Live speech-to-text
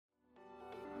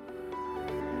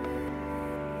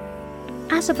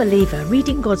As a believer,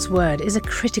 reading God's Word is a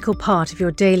critical part of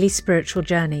your daily spiritual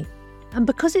journey. And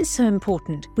because it's so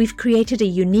important, we've created a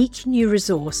unique new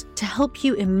resource to help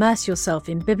you immerse yourself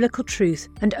in biblical truth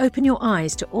and open your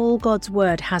eyes to all God's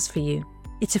Word has for you.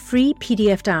 It's a free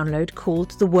PDF download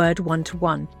called The Word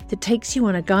 1-to-1 that takes you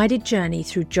on a guided journey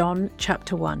through John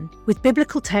chapter 1. With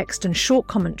biblical text and short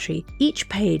commentary, each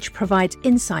page provides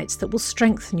insights that will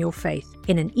strengthen your faith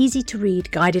in an easy-to-read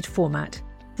guided format.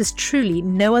 There's truly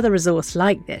no other resource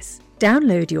like this.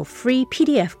 Download your free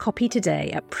PDF copy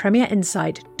today at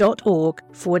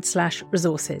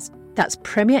premierinsight.org/resources. That's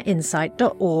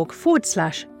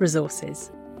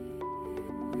premierinsight.org/resources.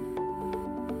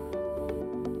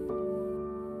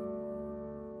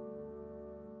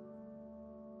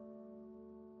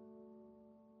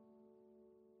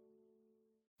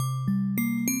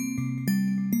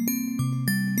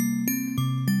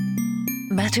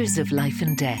 Matters of Life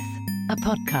and Death, a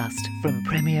podcast from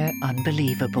Premier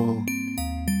Unbelievable.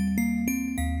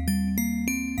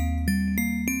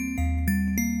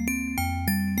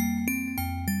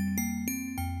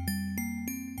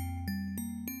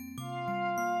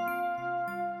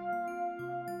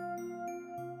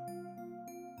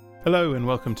 Hello and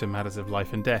welcome to Matters of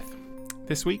Life and Death.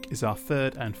 This week is our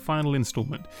third and final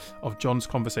instalment of John's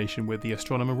conversation with the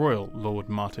Astronomer Royal, Lord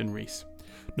Martin Rees.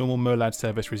 Normal MOLAD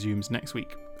service resumes next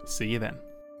week. See you then.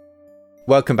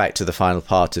 Welcome back to the final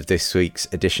part of this week's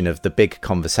edition of The Big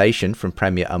Conversation from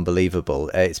Premier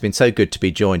Unbelievable. It's been so good to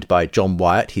be joined by John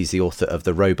Wyatt. He's the author of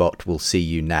The Robot Will See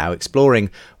You Now, exploring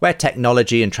where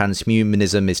technology and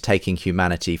transhumanism is taking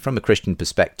humanity from a Christian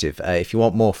perspective. If you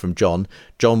want more from John,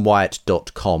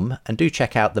 johnwyatt.com, and do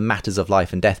check out the Matters of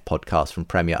Life and Death podcast from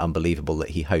Premier Unbelievable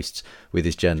that he hosts with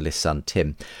his journalist son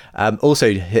Tim.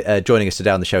 Also joining us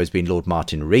today on the show has been Lord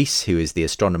Martin Rees, who is the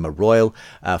Astronomer Royal,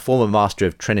 former Master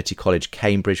of Trinity College,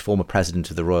 Cambridge, former President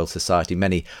of the Royal Society,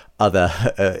 many other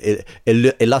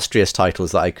illustrious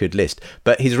titles that I could list.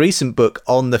 But his recent book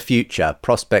on the future,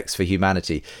 Prospects for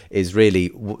Humanity, is really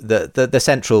the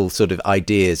central sort of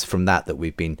ideas from that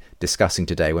we've been discussing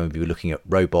today when we were looking at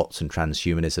robots and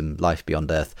transhumanism, life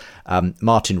beyond Earth.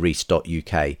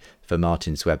 martinrees.uk for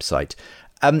Martin's website.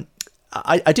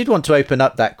 I did want to open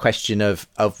up that question of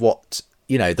what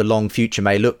the long future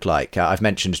may look like. I've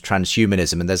mentioned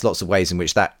transhumanism, and there's lots of ways in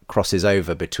which that crosses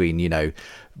over between,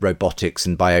 robotics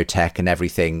and biotech and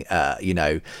everything, but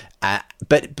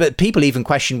people even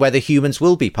question whether humans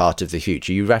will be part of the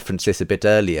future. You referenced this a bit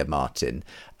earlier, Martin.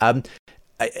 I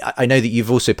know that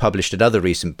you've also published another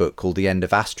recent book called The End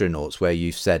of Astronauts, where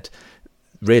you've said,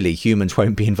 really, humans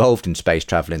won't be involved in space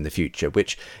travel in the future,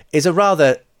 which is a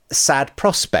rather sad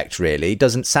prospect, really.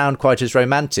 Doesn't sound quite as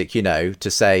romantic,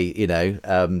 to say,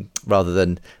 rather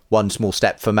than one small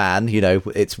step for man,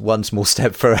 it's one small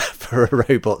step for a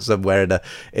robot somewhere in a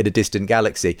distant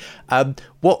galaxy.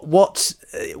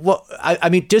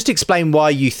 Just explain why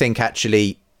you think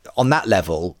actually on that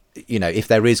level, if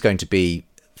there is going to be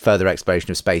further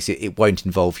exploration of space, it won't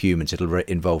involve humans, it'll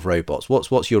involve robots.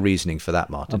 What's your reasoning for that,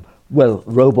 Martin? Well,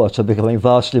 robots are becoming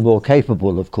vastly more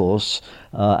capable, of course,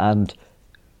 and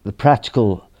the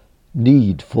practical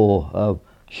need for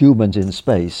humans in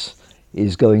space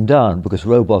is going down, because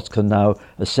robots can now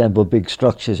assemble big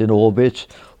structures in orbit,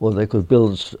 or they could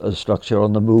build a structure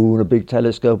on the moon, a big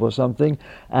telescope or something.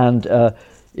 And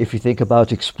if you think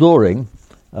about exploring,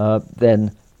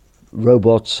 then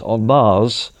robots on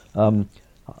Mars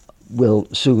will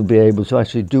soon be able to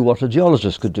actually do what a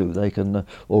geologist could do. They can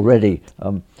already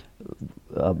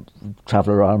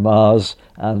travel around Mars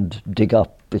and dig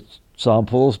up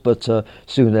samples, but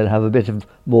soon they'll have a bit of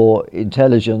more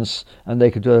intelligence and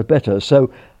they could do it better.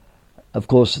 So, of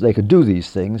course, they could do these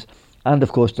things, and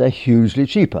of course they're hugely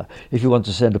cheaper. If you want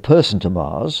to send a person to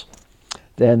Mars,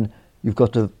 then you've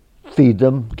got to feed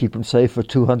them, keep them safe for a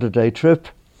 200-day trip,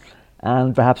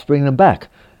 and perhaps bring them back.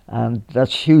 And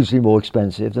that's hugely more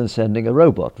expensive than sending a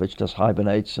robot, which just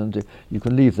hibernates and you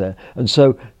can leave there. And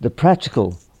so the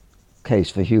practical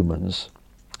case for humans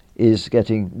is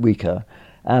getting weaker.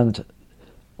 And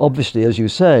obviously, as you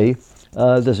say,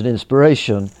 there's an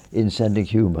inspiration in sending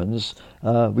humans.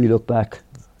 We look back,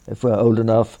 if we're old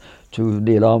enough, to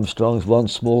Neil Armstrong's one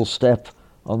small step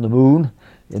on the moon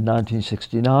in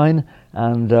 1969,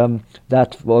 and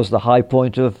that was the high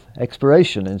point of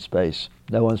exploration in space.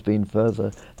 No one's been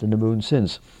further than the moon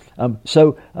since.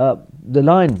 So the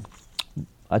line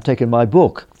I take in my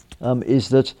book is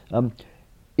that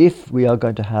if we are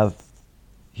going to have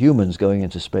humans going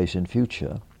into space in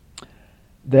future,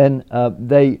 then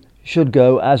they should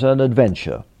go as an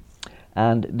adventure.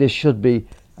 And this should be,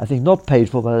 I think, not paid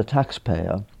for by the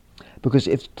taxpayer, because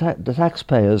if the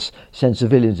taxpayers send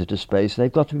civilians into space,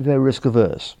 they've got to be very risk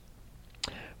averse.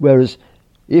 Whereas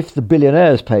if the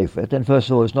billionaires pay for it, then first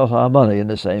of all, it's not our money in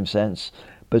the same sense.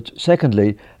 But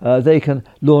secondly, they can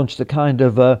launch the kind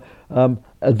of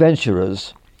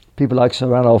adventurers, people like Sir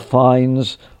Ranulph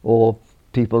Fiennes, or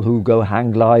people who go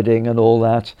hang gliding and all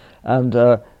that, and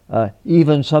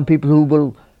even some people who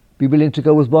will be willing to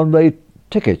go with one-way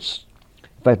tickets.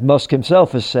 In fact, Musk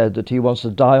himself has said that he wants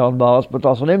to die on Mars, but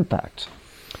not on impact.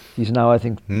 He's now, I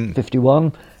think,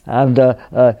 51, and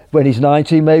when he's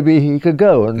 90, maybe he could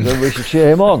go, and we should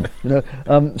cheer him on.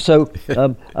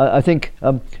 I think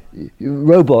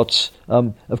robots,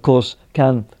 of course,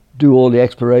 can do all the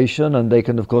exploration, and they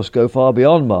can, of course, go far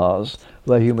beyond Mars,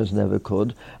 where humans never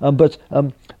could. But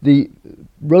the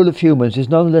role of humans is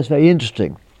nonetheless very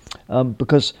interesting,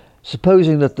 because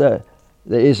supposing that there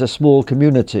is a small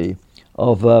community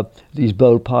of these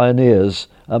bold pioneers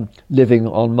living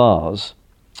on Mars,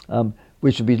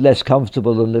 which would be less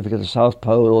comfortable than living at the South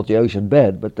Pole or the ocean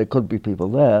bed, but there could be people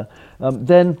there,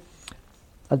 then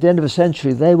at the end of a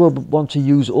century they will want to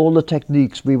use all the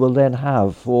techniques we will then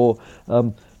have for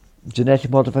genetic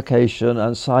modification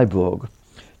and cyborg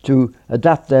to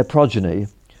adapt their progeny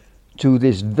to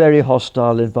this very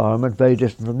hostile environment, very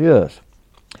different from the Earth.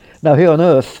 Now, here on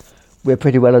Earth, we're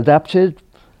pretty well adapted,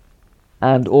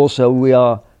 and also we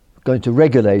are going to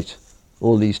regulate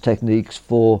all these techniques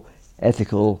for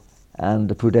ethical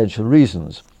and prudential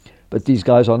reasons. But these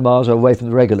guys on Mars are away from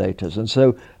the regulators. And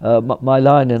so my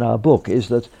line in our book is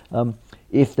that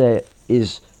if there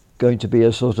is going to be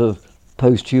a sort of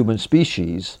post-human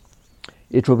species,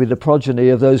 it will be the progeny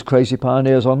of those crazy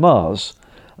pioneers on Mars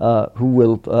who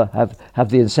will have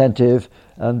the incentive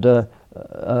and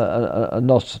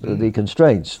not the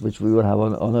constraints which we will have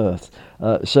on Earth.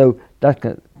 So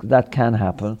that can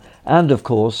happen. And of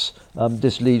course,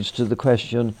 this leads to the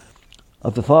question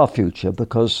of the far future,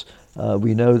 because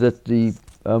we know that the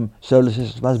solar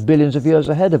system has billions of years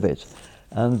ahead of it.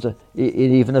 And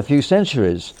in even a few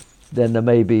centuries, then there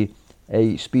may be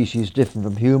a species different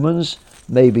from humans,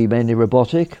 maybe mainly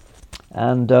robotic.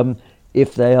 And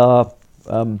if they are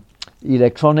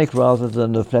electronic rather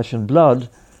than of flesh and blood,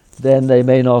 then they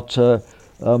may not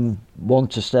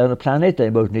want to stay on a planet.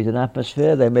 They won't need an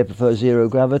atmosphere. They may prefer zero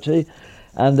gravity,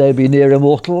 and they'll be near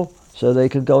immortal, so they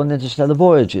can go on interstellar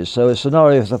voyages. So a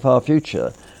scenario of the far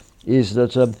future is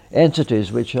that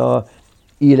entities which are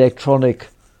electronic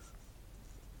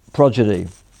progeny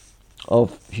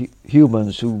of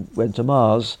humans who went to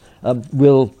Mars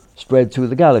will spread through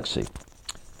the galaxy.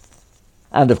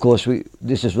 And of course,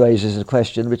 this raises a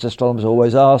question which astronomers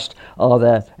always asked: are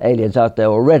there aliens out there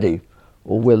already,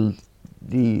 or will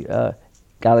the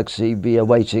galaxy be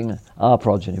awaiting our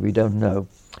progeny? We don't know.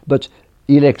 But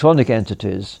electronic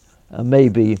entities may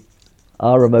be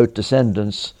our remote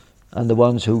descendants, and the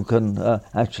ones who can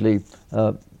actually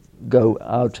go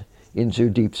out into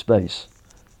deep space.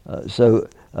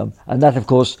 And that, of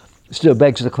course, still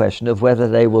begs the question of whether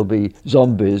they will be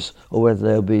zombies or whether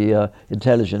they'll be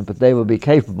intelligent, but they will be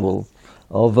capable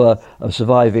of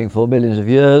surviving for millions of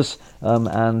years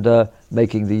and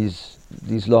making these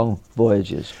long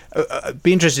voyages.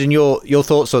 Be interested in your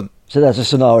thoughts on. So that's a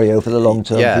scenario for the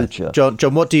long-term future.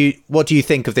 John, what do you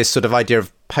think of this sort of idea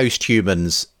of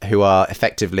post-humans who are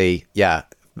effectively,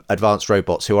 advanced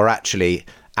robots who are actually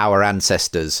our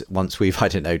ancestors? Once we've, I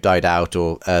don't know, died out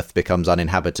or Earth becomes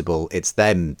uninhabitable, it's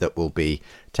them that will be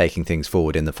taking things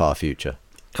forward in the far future.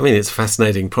 I mean, it's a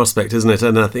fascinating prospect, isn't it?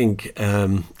 And I think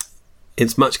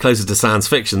it's much closer to science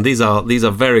fiction. These are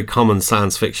very common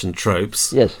science fiction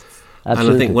tropes. Yes,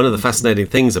 absolutely. And I think one of the fascinating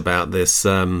things about this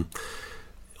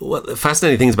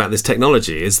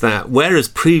technology is that whereas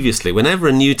previously, whenever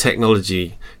a new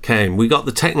technology came, we got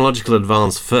the technological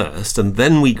advance first, and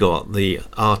then we got the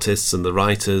artists and the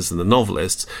writers and the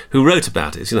novelists who wrote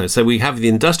about it. So we have the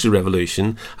Industrial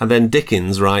Revolution, and then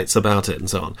Dickens writes about it, and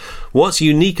so on. What's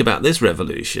unique about this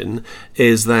revolution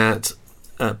is that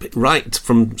right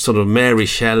from sort of Mary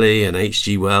Shelley and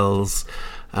H.G. Wells,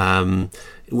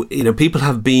 people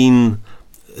have been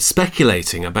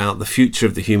speculating about the future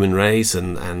of the human race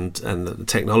and the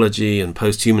technology and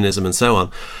post-humanism and so on.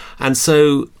 And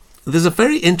so there's a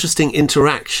very interesting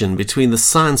interaction between the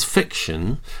science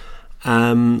fiction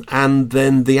and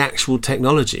then the actual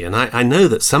technology. And I know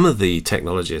that some of the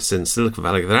technologists in Silicon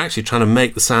Valley, they're actually trying to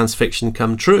make the science fiction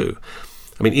come true.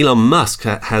 I mean, Elon Musk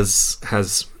has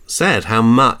said how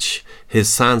much his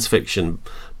science fiction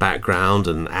background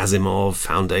and Asimov,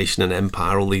 Foundation and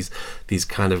Empire, all these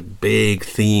kind of big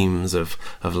themes of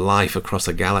life across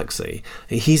a galaxy,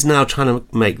 he's now trying to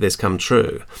make this come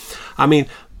true. I mean,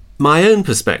 my own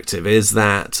perspective is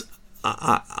that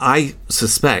I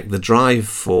suspect the drive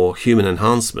for human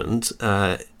enhancement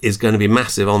is going to be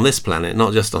massive on this planet,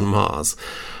 not just on Mars.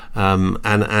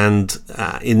 And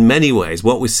in many ways,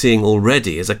 what we're seeing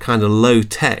already is a kind of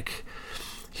low-tech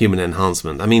human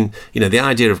enhancement. I mean, the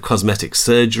idea of cosmetic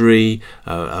surgery,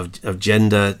 of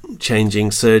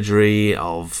gender-changing surgery,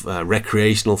 of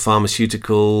recreational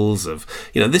pharmaceuticals,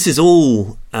 this is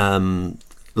all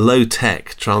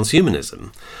low-tech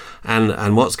transhumanism.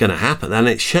 And what's going to happen? And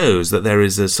it shows that there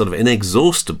is a sort of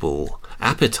inexhaustible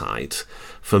appetite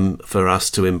for us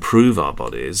to improve our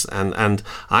bodies. And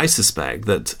I suspect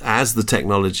that as the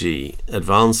technology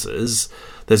advances,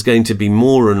 there's going to be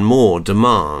more and more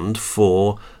demand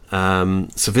for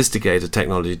sophisticated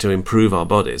technology to improve our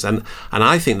bodies. And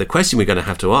I think the question we're going to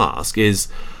have to ask is,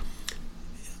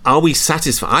 are we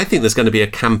satisfied? I think there's going to be a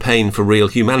campaign for real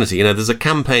humanity. There's a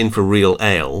campaign for real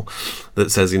ale that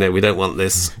says, we don't want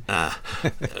this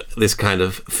this kind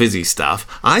of fizzy stuff.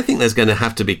 I think there's going to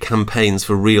have to be campaigns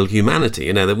for real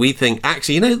humanity. That we think,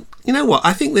 actually, you know what?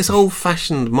 I think this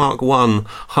old-fashioned Mark I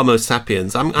Homo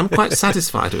sapiens, I'm quite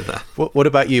satisfied with that. What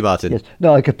about you, Martin? Yes.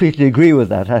 No, I completely agree with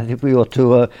that. I think we ought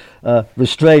to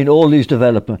restrain all these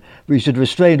developments. We should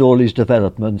restrain all these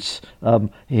developments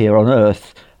here on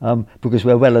Earth. Because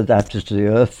we're well adapted to the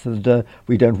Earth and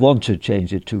we don't want to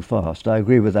change it too fast. I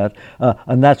agree with that.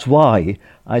 And that's why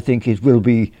I think it will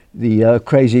be the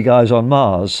crazy guys on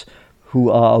Mars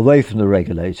who are away from the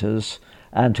regulators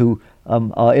and who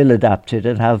are ill-adapted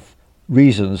and have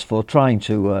reasons for trying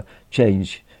to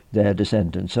change their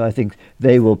descendants. So I think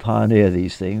they will pioneer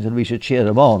these things and we should cheer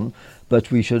them on,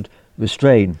 but we should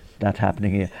restrain that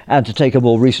happening here. And to take a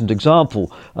more recent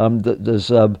example, there's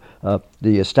the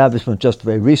establishment just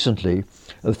very recently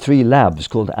of 3 labs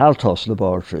called Altos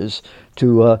laboratories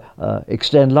to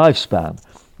extend lifespan.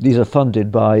 These are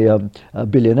funded by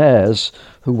billionaires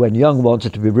who, when young,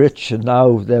 wanted to be rich, and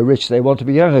now they're rich, they want to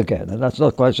be young again, and that's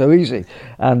not quite so easy.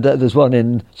 And there's one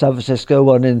in San Francisco,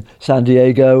 one in San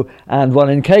Diego, and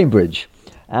one in Cambridge.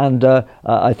 And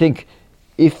I think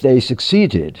if they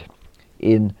succeeded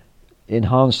in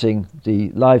enhancing the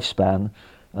lifespan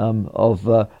of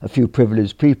a few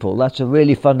privileged people, that's a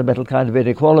really fundamental kind of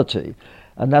inequality.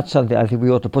 And that's something I think we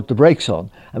ought to put the brakes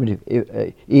on. I mean,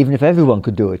 even if everyone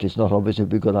could do it, it's not obviously a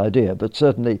good idea, but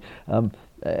certainly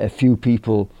a few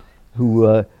people who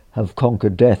have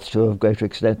conquered death to a greater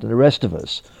extent than the rest of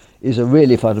us is a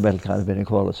really fundamental kind of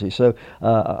inequality. So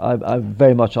I'm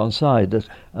very much on side that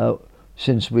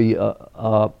since we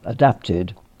are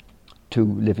adapted to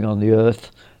living on the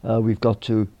Earth, we've got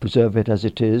to preserve it as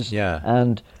it is,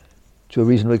 and to a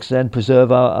reasonable extent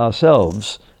preserve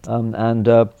ourselves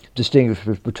and distinguish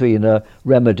between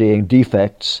remedying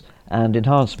defects and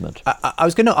enhancement. I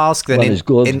was going to ask then, one is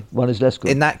good, one is less good.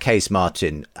 In that case,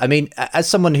 Martin, I mean, as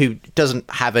someone who doesn't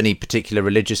have any particular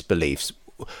religious beliefs,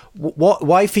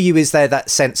 why for you is there that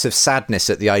sense of sadness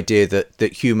at the idea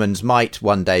that humans might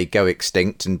one day go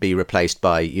extinct and be replaced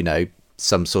by,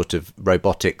 some sort of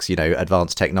robotics,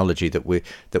 advanced technology that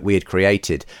we had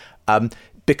created?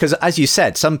 Because, as you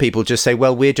said, some people just say,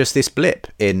 well, we're just this blip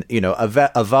in, a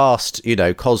vast,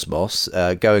 cosmos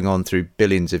going on through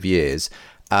billions of years.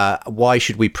 Why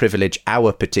should we privilege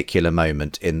our particular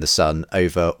moment in the sun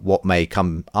over what may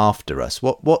come after us?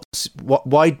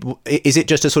 Why is it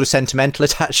just a sort of sentimental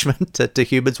attachment to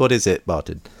humans? What is it,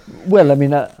 Martin? Well, I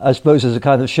mean, I suppose there's a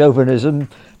kind of chauvinism.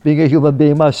 Being a human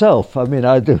being myself, I mean,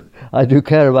 I do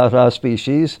care about our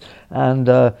species, and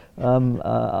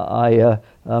I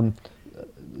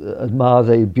admire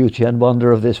the beauty and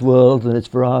wonder of this world and its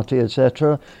variety,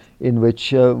 etc., in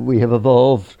which we have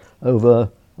evolved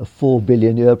over a 4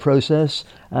 billion year process,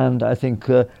 and I think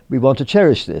we want to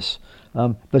cherish this.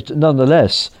 But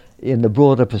nonetheless, in the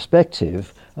broader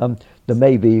perspective, there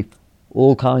may be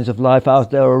all kinds of life out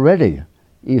there already,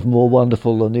 even more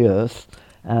wonderful than the Earth,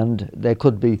 and there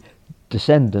could be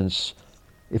descendants,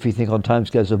 if you think on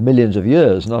timescales of millions of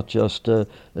years, not just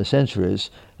centuries,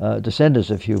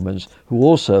 descendants of humans who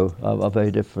also are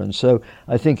very different. So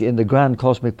I think in the grand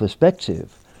cosmic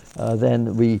perspective,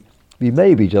 then we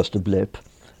may be just a blip,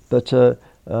 but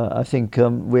I think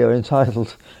we are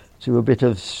entitled to a bit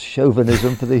of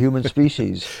chauvinism for the human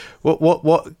species.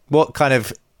 What kind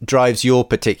of drives your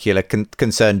particular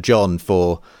concern, John,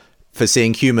 for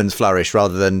seeing humans flourish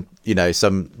rather than,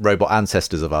 some robot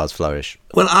ancestors of ours flourish?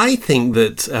 Well, I think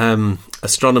that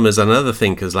astronomers and other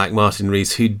thinkers like Martin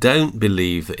Rees, who don't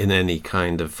believe in any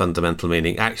kind of fundamental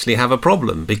meaning, actually have a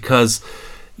problem, because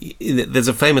there's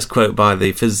a famous quote by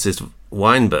the physicist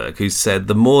Weinberg, who said,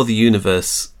 the more the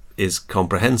universe is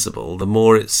comprehensible, the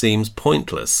more it seems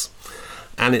pointless.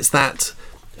 And it's that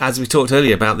as we talked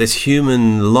earlier about this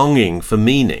human longing for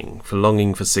meaning, for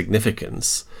longing for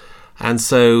significance. And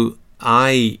so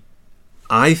I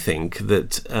think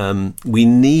that we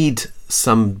need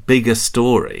some bigger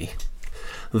story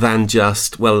than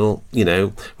just, well,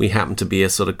 we happen to be a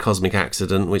sort of cosmic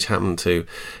accident which happened to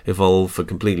evolve for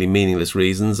completely meaningless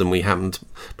reasons, and we happened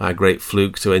by a great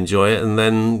fluke to enjoy it, and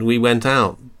then we went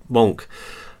out, bonk.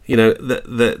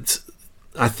 That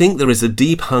I think there is a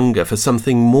deep hunger for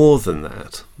something more than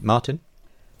that. Martin?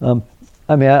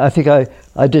 I think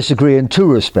I disagree in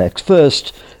two respects.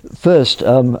 First,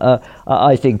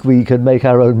 I think we can make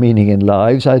our own meaning in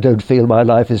lives. I don't feel my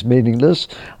life is meaningless.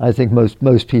 I think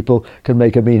most people can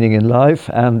make a meaning in life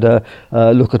and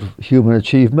look at human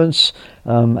achievements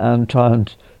and try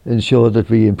and ensure that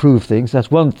we improve things.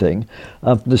 That's one thing.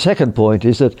 The second point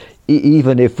is that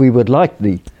even if we would like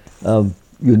the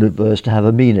universe to have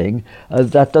a meaning,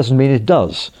 that doesn't mean it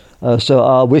does. So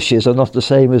our wishes are not the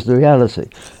same as the reality.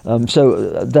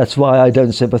 So that's why I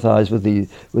don't sympathise with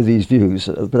these views.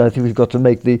 But I think we've got to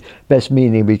make the best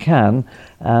meaning we can,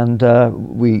 and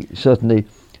we certainly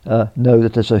know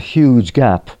that there's a huge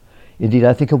gap, indeed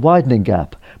I think a widening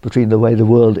gap, between the way the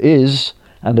world is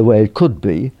and the way it could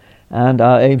be, and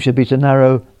our aim should be to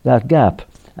narrow that gap.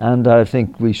 And I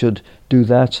think we should do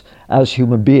that as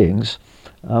human beings.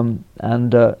 And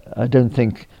I don't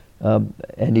think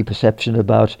any perception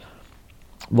about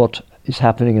what is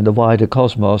happening in the wider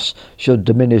cosmos should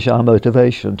diminish our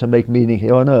motivation to make meaning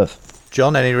here on Earth.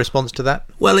 John, any response to that?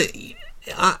 Well,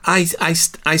 I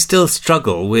still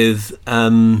struggle with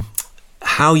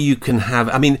how you can have...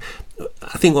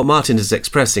 I think what Martin is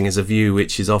expressing is a view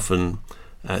which is often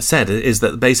said, is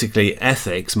that basically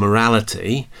ethics,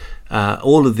 morality,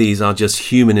 all of these are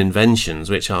just human inventions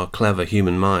which our clever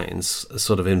human minds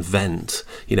sort of invent.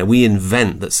 We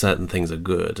invent that certain things are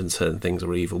good and certain things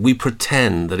are evil. We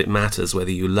pretend that it matters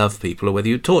whether you love people or whether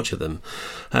you torture them.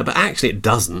 But actually it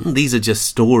doesn't. These are just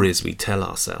stories we tell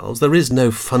ourselves. There is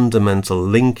no fundamental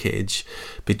linkage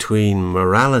between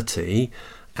morality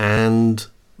and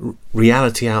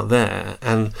reality out there.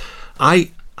 And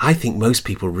I think most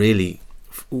people really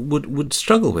would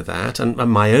struggle with that, and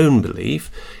my own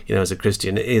belief, as a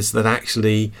Christian, is that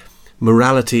actually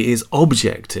morality is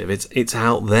objective. It's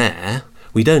out there.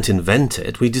 We don't invent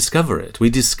it. We discover it. We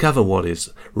discover what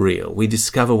is real. We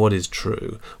discover what is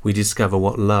true. We discover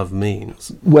what love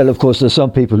means. Well, of course, there's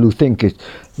some people who think it,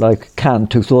 like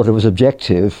Kant, who thought it was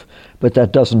objective, but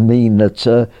that doesn't mean that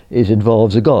it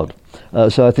involves a God.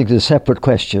 So I think there's a separate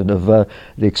question of the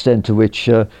extent to which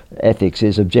ethics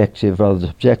is objective rather than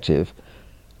subjective,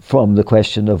 from the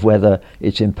question of whether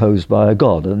it's imposed by a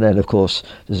God. And then, of course,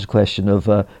 there's a question of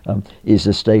is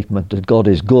the statement that God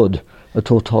is good a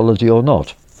tautology or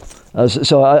not?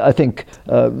 So I think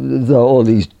there are all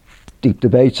these deep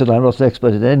debates, and I'm not an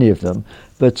expert in any of them,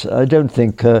 but I don't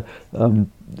think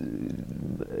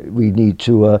we need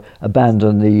to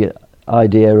abandon the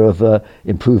idea of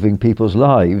improving people's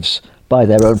lives by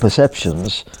their own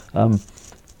perceptions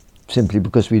simply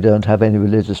because we don't have any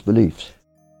religious beliefs.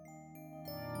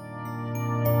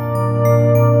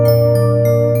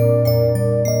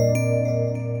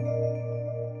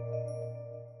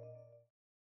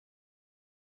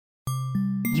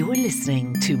 You're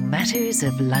listening to Matters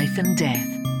of Life and Death,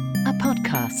 a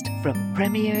podcast from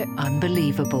Premier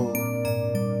Unbelievable.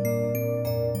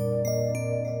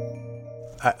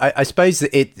 I suppose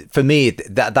that for me,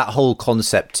 that whole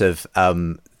concept of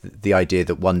the idea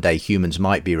that one day humans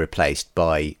might be replaced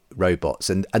by robots,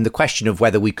 and the question of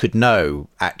whether we could know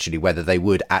actually whether they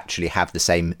would actually have the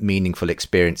same meaningful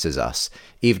experience as us,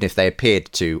 even if they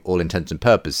appeared to all intents and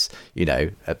purpose,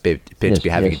 appear to be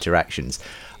having interactions.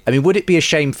 I mean, would it be a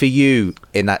shame for you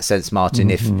in that sense,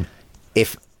 Martin,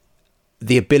 if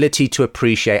the ability to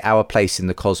appreciate our place in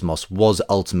the cosmos was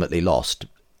ultimately lost,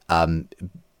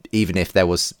 even if there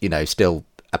was, still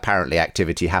apparently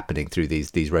activity happening through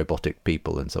these robotic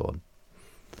people and so on?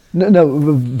 No,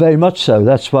 very much so.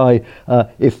 That's why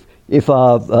if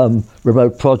our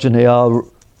remote progeny are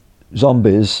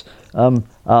zombies,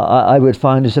 I would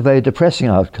find it a very depressing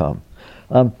outcome.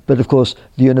 But of course,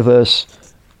 the universe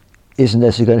isn't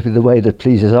necessarily going to be the way that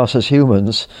pleases us as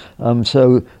humans.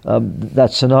 So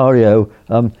that scenario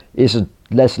isn't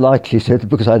less likely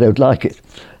because I don't like it.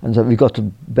 And so we've got to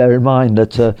bear in mind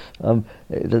that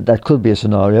that could be a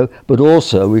scenario, but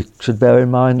also we should bear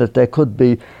in mind that there could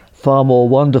be far more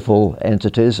wonderful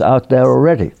entities out there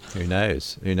already. Who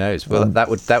knows? Well, that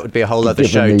would be a whole other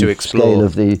show to explore. Scale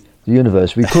of the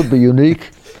universe. We could be unique,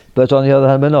 but on the other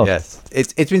hand, we're not. Yes,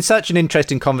 it's been such an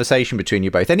interesting conversation between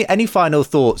you both. Any final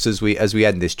thoughts as we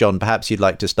end this, John? Perhaps you'd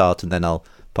like to start, and then I'll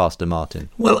pass to Martin.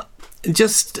 Well,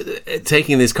 just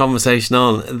taking this conversation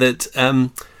on, that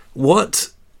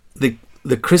what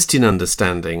the Christian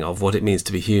understanding of what it means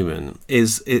to be human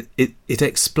is it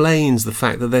explains the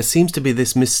fact that there seems to be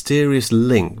this mysterious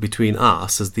link between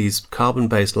us as these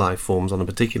carbon-based life forms on a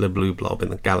particular blue blob in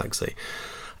the galaxy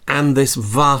and this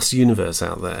vast universe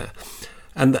out there.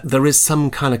 And there is some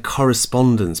kind of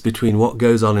correspondence between what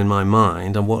goes on in my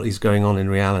mind and what is going on in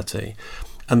reality.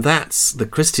 And that's the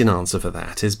Christian answer for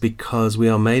that, is because we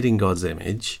are made in God's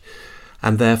image,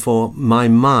 and therefore my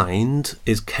mind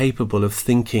is capable of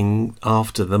thinking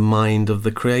after the mind of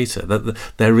the Creator, that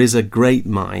there is a great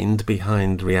mind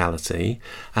behind reality,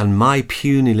 and my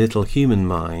puny little human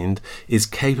mind is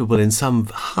capable in some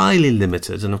highly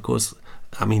limited, and of course,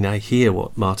 I mean, I hear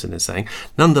what Martin is saying,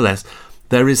 nonetheless,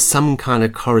 there is some kind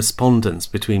of correspondence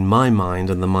between my mind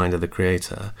and the mind of the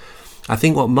Creator. I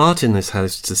think what Martin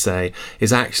has to say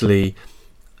is actually,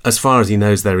 as far as he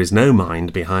knows, there is no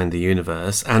mind behind the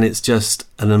universe, and it's just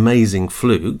an amazing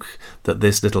fluke that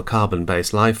this little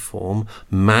carbon-based life form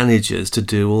manages to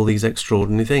do all these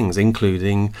extraordinary things,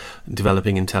 including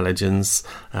developing intelligence,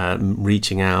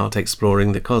 reaching out,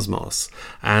 exploring the cosmos.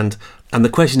 And the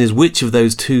question is, which of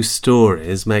those two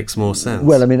stories makes more sense?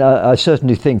 Well, I mean, I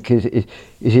certainly think it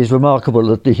is remarkable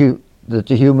that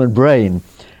the human brain,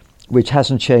 which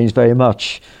hasn't changed very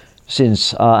much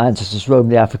since our ancestors roamed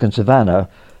the African savannah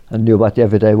and knew about the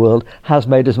everyday world, has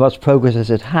made as much progress as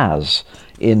it has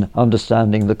in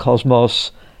understanding the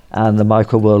cosmos and the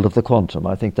micro world of the quantum.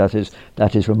 I think that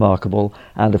is remarkable.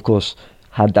 And of course,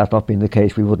 had that not been the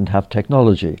case, we wouldn't have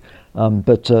technology.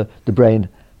 But the brain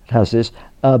has this.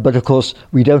 But of course,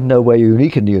 we don't know we're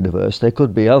unique in the universe. There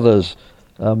could be others,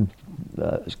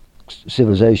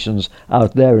 civilizations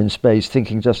out there in space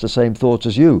thinking just the same thoughts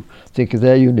as you, thinking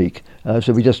they're unique.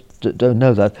 So we just don't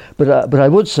know that. But I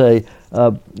would say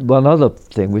one other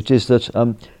thing, which is that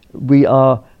we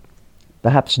are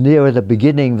perhaps nearer the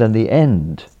beginning than the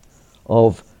end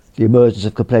of the emergence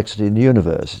of complexity in the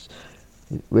universe.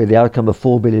 We're the outcome of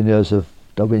 4 billion years of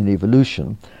Darwinian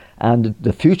evolution, and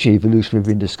the future evolution we've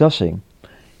been discussing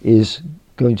is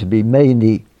going to be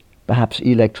mainly perhaps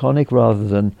electronic rather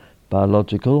than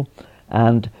biological,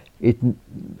 and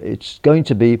it's going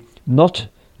to be not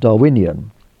Darwinian.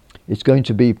 It's going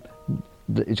to be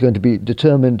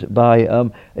determined by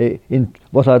in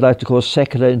what I'd like to call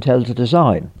secular intelligent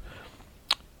design.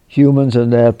 Humans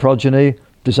and their progeny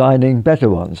designing better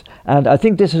ones, and I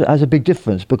think this has a big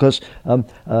difference because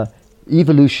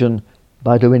evolution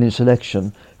by Darwinian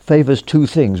selection favours two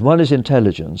things. One is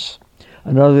intelligence,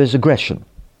 another is aggression.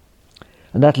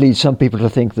 And that leads some people to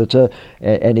think that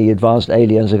any advanced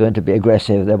aliens are going to be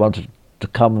aggressive. They want to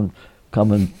come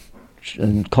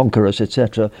and conquer us,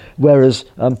 etc. Whereas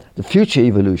the future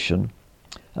evolution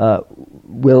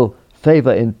will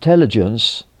favour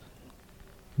intelligence,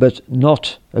 but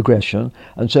not aggression.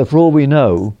 And so, for all we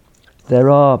know, there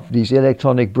are these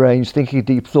electronic brains thinking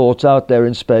deep thoughts out there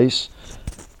in space,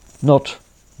 not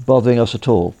bothering us at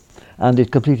all. And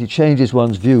it completely changes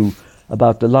one's view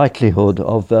about the likelihood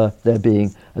of there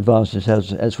being advanced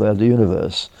intelligence elsewhere in the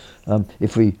universe,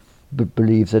 if we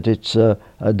believe that it's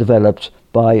developed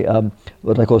by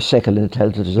what I call secular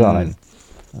intelligent design.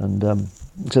 And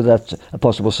so that's a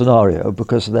possible scenario,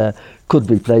 because there could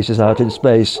be places out in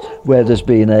space where there's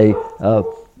been a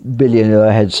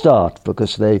billion-year head start,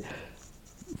 because they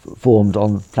formed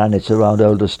on planets around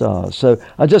older stars. So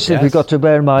I just think we've got to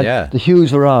bear in mind the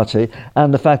huge variety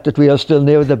and the fact that we are still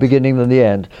nearer the beginning than the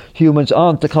end. Humans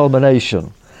aren't the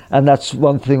culmination, and that's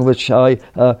one thing which I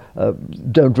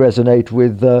don't resonate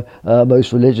with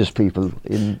most religious people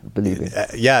in believing.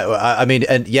 I mean,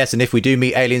 and yes, and if we do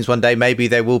meet aliens one day, maybe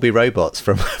there will be robots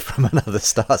from another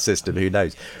star system. Who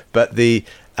knows? But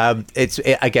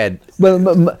again.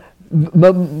 Well.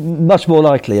 Much more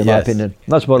likely, in my opinion.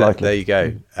 Much more likely. There you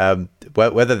go.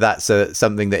 Whether that's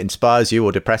something that inspires you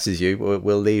or depresses you,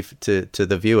 we'll leave to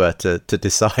the viewer to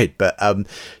decide. But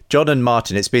John and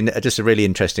Martin, it's been just a really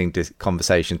interesting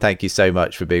conversation. Thank you so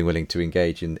much for being willing to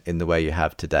engage in the way you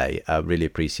have today. Really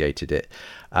appreciated it.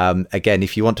 Again,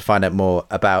 if you want to find out more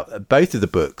about both of the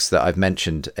books that I've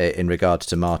mentioned in regards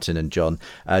to Martin and John,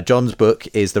 John's book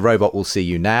is The Robot Will See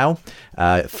You Now.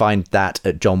 Find that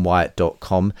at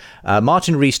johnwyatt.com.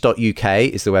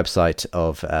 martinrees.uk is the website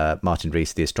of Martin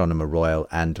Rees, the Astronomer Royal,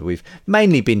 and we've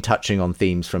mainly been touching on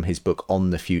themes from his book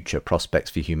On the Future, Prospects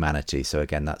for Humanity. So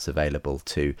again, that's available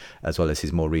too, as well as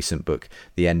his more recent book,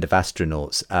 The End of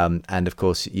Astronauts. And of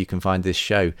course, you can find this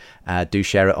show. Do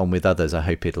share it on with others. I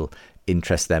hope it'll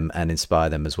interest them and inspire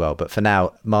them as well. But for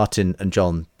now, Martin and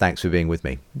John, thanks for being with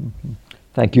me.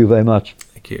 Thank you very much.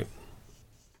 Thank you.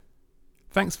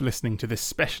 Thanks for listening to this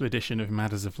special edition of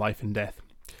Matters of Life and Death.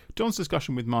 John's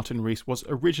discussion with Martin Rees was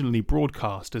originally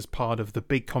broadcast as part of The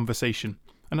Big Conversation,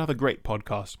 another great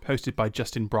podcast hosted by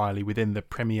Justin Brierley within the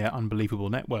Premier Unbelievable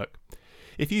network.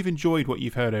 If you've enjoyed what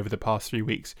you've heard over the past 3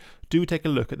 weeks, do take a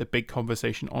look at The Big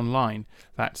Conversation online.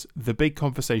 That's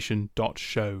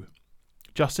thebigconversation.show.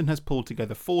 Justin has pulled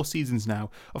together 4 seasons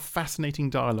now of fascinating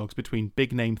dialogues between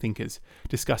big-name thinkers,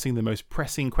 discussing the most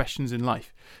pressing questions in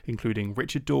life, including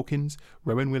Richard Dawkins,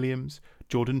 Rowan Williams,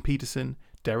 Jordan Peterson,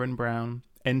 Derren Brown,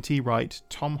 N.T. Wright,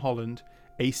 Tom Holland,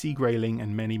 A.C. Grayling,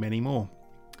 and many, many more.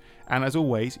 And as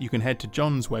always, you can head to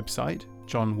John's website,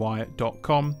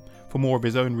 johnwyatt.com, for more of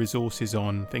his own resources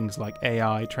on things like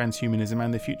AI, transhumanism,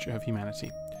 and the future of humanity.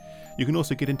 You can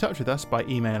also get in touch with us by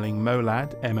emailing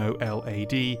molad,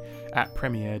 M-O-L-A-D,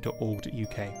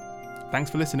 @premier.org.uk.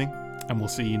 Thanks for listening, and we'll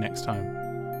see you next time.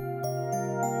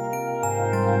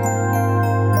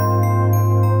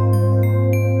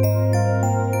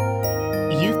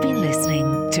 You've been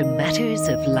listening to Matters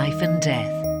of Life and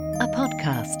Death, a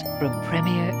podcast from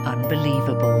Premier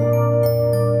Unbelievable.